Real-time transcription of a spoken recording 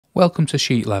Welcome to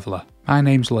Sheet Leveler. My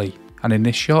name's Lee, and in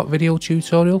this short video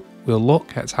tutorial we'll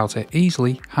look at how to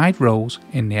easily hide rows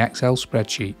in the Excel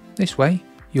spreadsheet. This way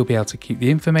you'll be able to keep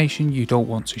the information you don't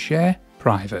want to share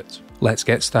private. Let's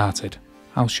get started.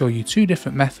 I'll show you two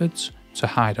different methods to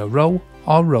hide a row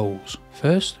or rows.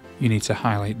 First, you need to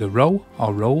highlight the row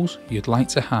or rows you'd like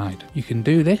to hide. You can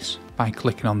do this by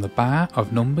clicking on the bar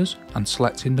of numbers and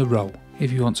selecting the row.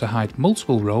 If you want to hide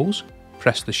multiple rows,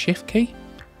 press the Shift key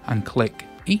and click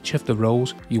each of the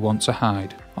rows you want to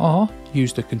hide, or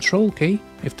use the Control key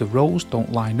if the rows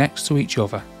don't lie next to each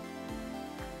other.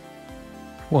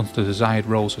 Once the desired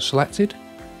rows are selected,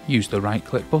 use the right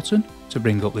click button to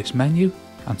bring up this menu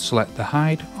and select the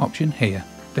Hide option here.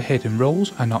 The hidden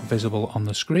rows are not visible on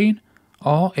the screen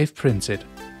or if printed,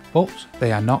 but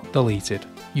they are not deleted.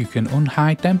 You can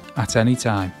unhide them at any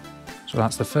time. So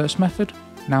that's the first method.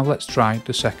 Now let's try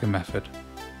the second method.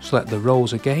 Select the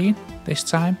rows again, this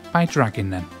time by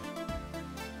dragging them.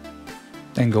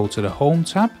 Then go to the Home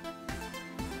tab,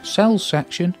 Cells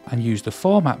section, and use the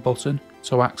Format button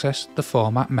to access the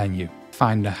Format menu.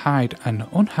 Find the Hide and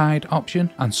Unhide option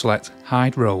and select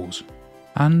Hide Rows.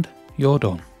 And you're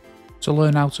done. To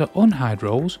learn how to unhide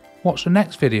rows, watch the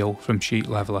next video from Sheet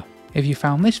Leveler. If you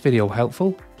found this video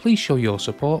helpful, please show your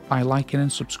support by liking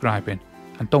and subscribing.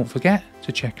 And don't forget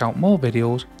to check out more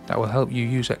videos that will help you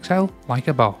use Excel like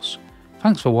a boss.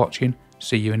 Thanks for watching,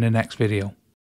 see you in the next video.